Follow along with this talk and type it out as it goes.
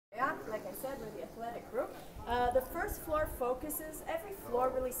athletic group. The first floor focuses, every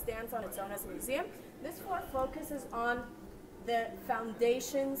floor really stands on its own as a museum. This floor focuses on the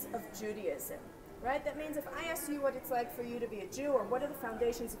foundations of Judaism, right? That means if I ask you what it's like for you to be a Jew, or what are the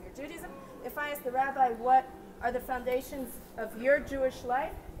foundations of your Judaism, if I ask the rabbi what are the foundations of your Jewish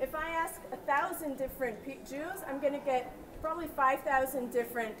life, if I ask 1,000 different Jews, I'm going to get probably 5,000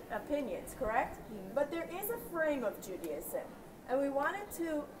 different opinions, correct? But there is a frame of Judaism, and we wanted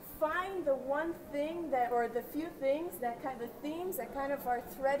to find the one thing that, or the few things that kind of, the themes that kind of are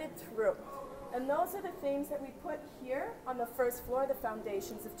threaded through. And those are the things that we put here on the first floor, the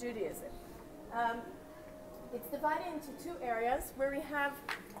foundations of Judaism. It's divided into two areas where we have,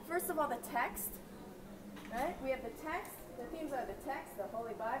 first of all, the text, right? We have the text, the themes are the text, the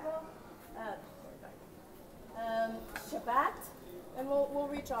Holy Bible, Shabbat, and we'll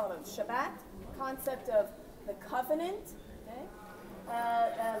reach all of them. Shabbat, concept of the covenant, okay?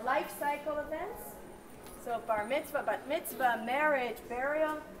 Life cycle events, so bar mitzvah, bat mitzvah, marriage,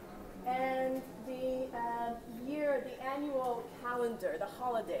 burial, and the year, the annual calendar, the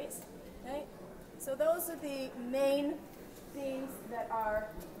holidays. Okay? So those are the main themes that are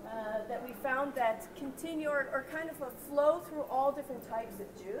that we found that continue or kind of flow through all different types of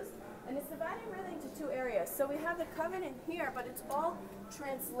Jews. And it's divided really into two areas. So we have the covenant here, but it's all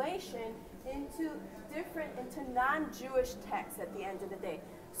translation into non-Jewish texts at the end of the day.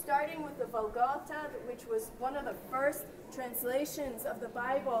 Starting with the Vulgata, which was one of the first translations of the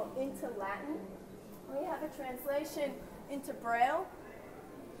Bible into Latin. We have a translation into Braille.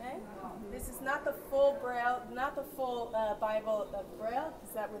 Okay? This is not the full Braille, not the full Bible of Braille,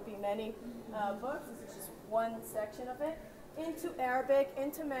 because that would be many books. This is just one section of it. Into Arabic,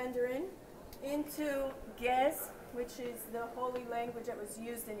 into Mandarin, into Ge'ez, which is the holy language that was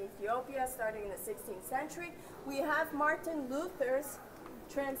used in Ethiopia starting in the 16th century. We have Martin Luther's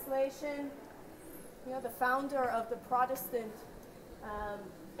translation, you know, the founder of the Protestant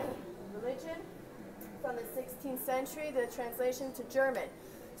religion from the 16th century, the translation to German.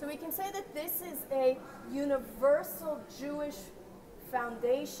 So we can say that this is a universal Jewish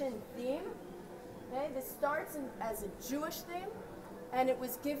foundation theme. Okay? This starts as a Jewish theme, and it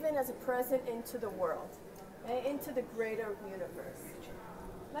was given as a present into the world, okay? Into the greater universe.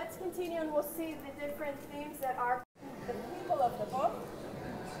 Let's continue and we'll see the different themes that are the people of the book.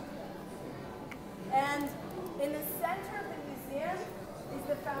 And in the center of the museum is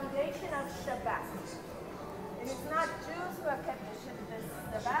the foundation of Shabbat. It is not Jews who have kept the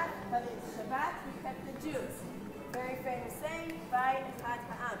Shabbat, but it's Shabbat who kept the Jews. Very famous saying by Echad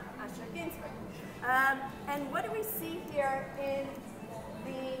Ha'am, Asher Ginsburg. And what do we see here in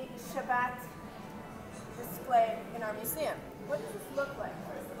the Shabbat display in our museum? What does this look like,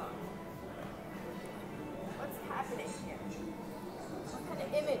 first of all? What's happening here? What kind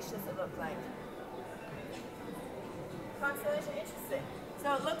of image does it look like? Constellation, interesting.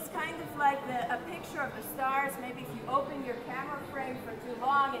 So it looks kind of like a picture of the stars. Maybe if you open your camera frame for too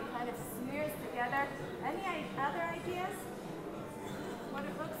long, it kind of smears together. Any other ideas? What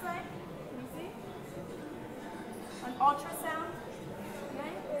it looks like? Can you see? An ultrasound.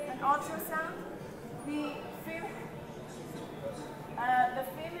 Okay? An ultrasound. The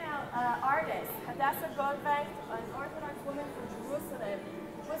female artist, Hadassah Goldberg, an Orthodox woman from Jerusalem,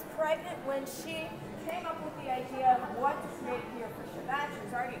 was pregnant when she came up with the idea of what to create here for Shabbat. She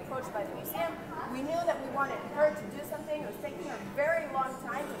was already approached by the museum. We knew that we wanted her to do something. It was taking her a very long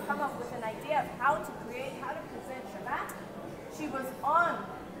time to come up with an idea of how to create, how to present Shabbat. She was on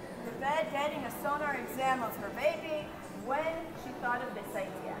the bed getting a sonar exam of her baby when she thought of this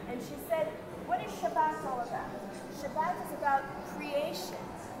idea. And she said, what is Shabbat all about? Shabbat is about creation.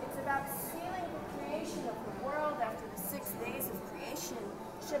 It's about sealing the creation of the world after the 6 days of creation.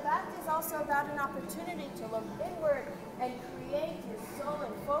 Shabbat is also about an opportunity to look inward and create your soul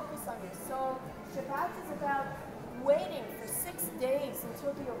and focus on your soul. Shabbat is about waiting for 6 days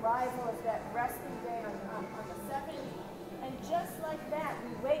until the arrival of that resting day on the 7th. And just like that,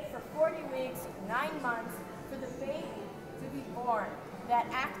 we wait for 40 weeks, 9 months, for the baby to be born, that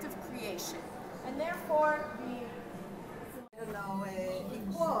act of creation. And therefore, it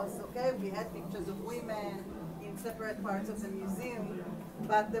was, okay, we had pictures of women in separate parts of the museum,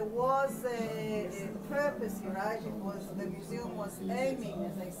 but there was a purpose here, right? It was, the museum was aiming,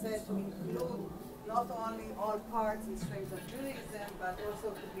 as I said, to include not only all parts and streams of Judaism, but also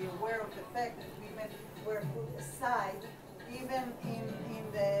to be aware of the fact that women were put aside, even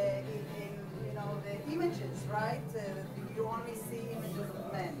in the images, right? You only see images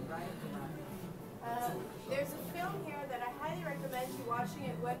of men, right? There's a film here that I highly recommend you watching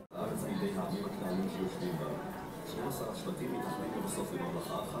it when 12 השבטים מתאחדים לבסוף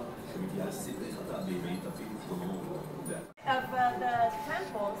לממלכה אחת שמתייעצת סדרי חטא בימי דוד Of the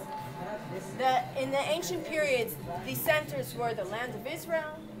temples, in the ancient periods, the centers were the land of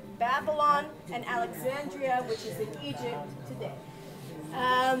Israel, Babylon, and Alexandria, which is in Egypt today.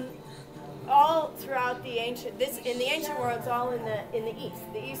 All throughout the ancient, in the ancient world, it's all in the east,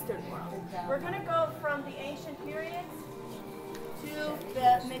 the eastern world. We're going to go from the ancient periods to the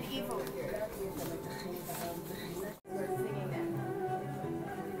medieval period. We're singing that.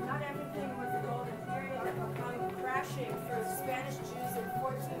 Not everything was a golden period that will come crashing through Spanish Jews in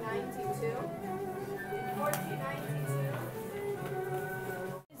 1492. In 1492,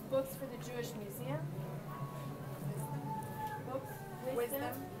 these books for the Jewish Museum. Books,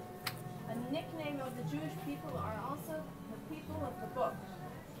 wisdom. A nickname of the Jewish people are also the people of the book,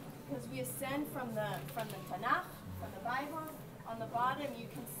 because we ascend from the Tanakh, from the Bible. On the bottom, you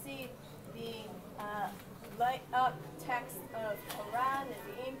can see the light up text of Torah,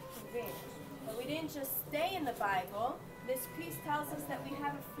 Nevi'im, Ketuvim. But we didn't just stay in the Bible. This piece tells us that we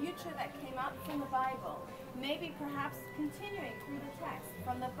have a future that came up from the Bible. Maybe perhaps continuing through the text,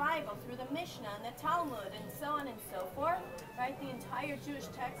 from the Bible, through the Mishnah and the Talmud, and so on and so forth. Right? The entire Jewish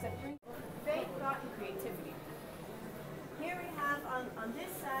text that brings faith, thought, and creativity. Here we have on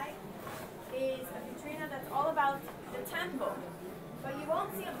this side is a vitrina that's all about the temple. But you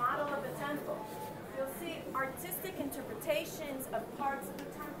won't see a model of the temple. You'll see artistic interpretations of parts of the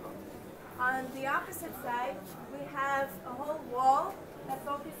temple. On the opposite side, we have a whole wall that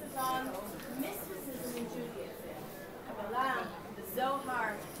focuses on mysticism in Judaism. Kabbalah, the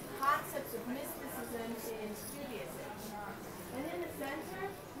Zohar, concepts of mysticism in Judaism. And in the center,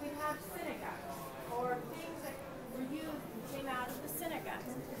 we have synagogues, or things that were used and came out of the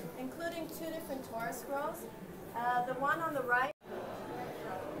synagogues, including two different Torah scrolls. The one on the right,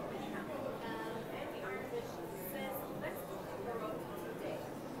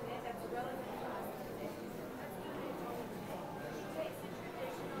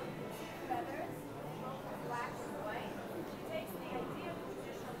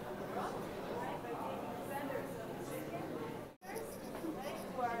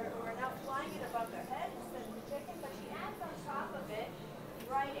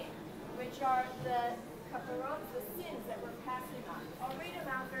 are the kaparot, the sins that we're passing on. I'll read them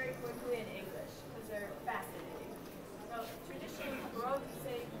out very quickly in English because they're fascinating. So traditionally, kaparot you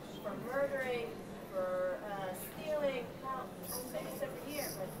say for murdering, for stealing. Now, I say this every year,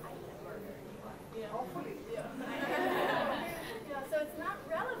 but I can't murder anyone. You know, hopefully. Yeah. So it's not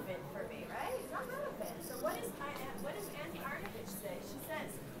relevant for me, right? It's not relevant. So what does Andy Arnovich say? She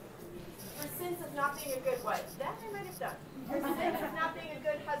says, for sins of not being a good wife, that I might have done. For sins of not being a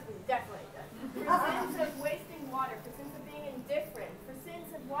good husband, definitely done. For sins of wasting water, for sins of being indifferent, for sins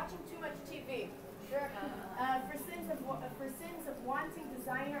of watching too much TV, sure. For sins of wanting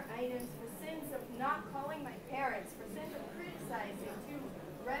designer items, for sins of not calling my parents, for sins of criticizing too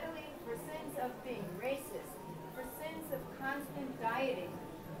readily, for sins of being racist, for sins of constant dieting,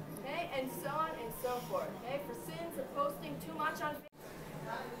 okay, and so on and so forth. Okay, for sins of posting too much on Facebook.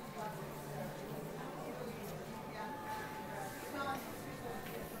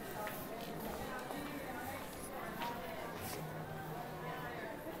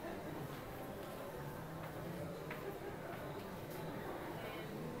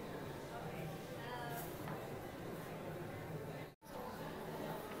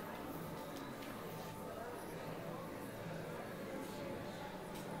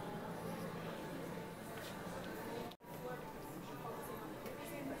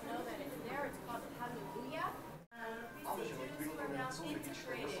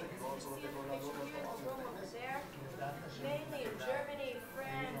 Mainly in Germany,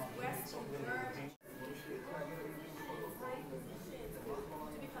 France, Western Europe. To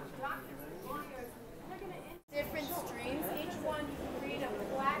become doctors, lawyers, they're going to different streams. Each one read a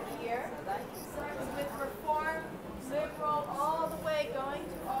plaque here. Starts with Reform, Liberal, all the way going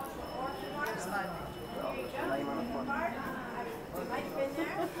to Orthodox. Here you go. Part. I've been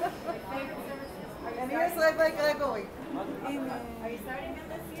there. My favorite services. And here's led by Gregory. Are you starting it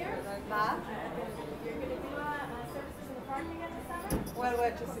this year? Huh? You're going to do services in the park again this summer? Well,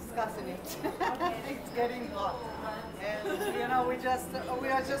 we're just discussing it. It's getting hot. And, you know, we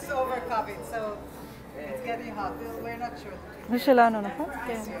are just over COVID, so it's getting hot. We're not sure. זה שלנו, נכון?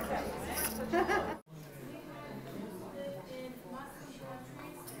 כן.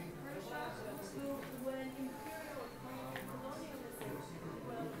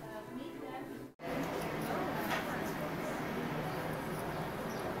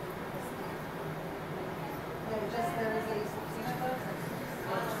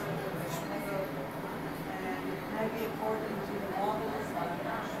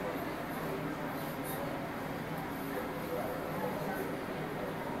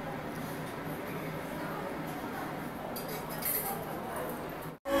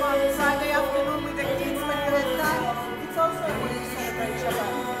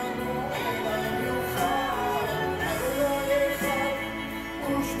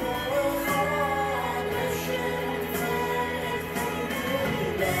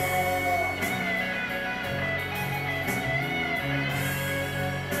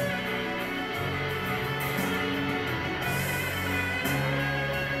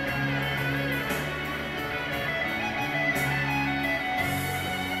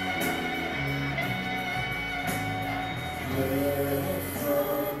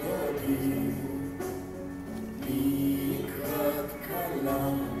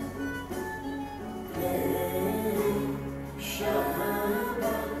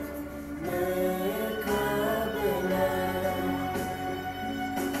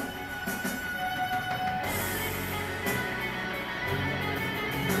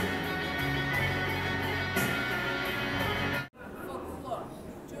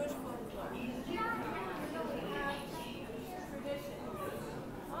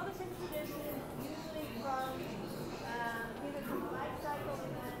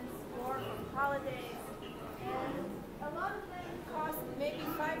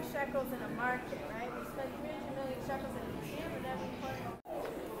 shekels in a market, right? We spend 300 million shekels in a museum, and then we put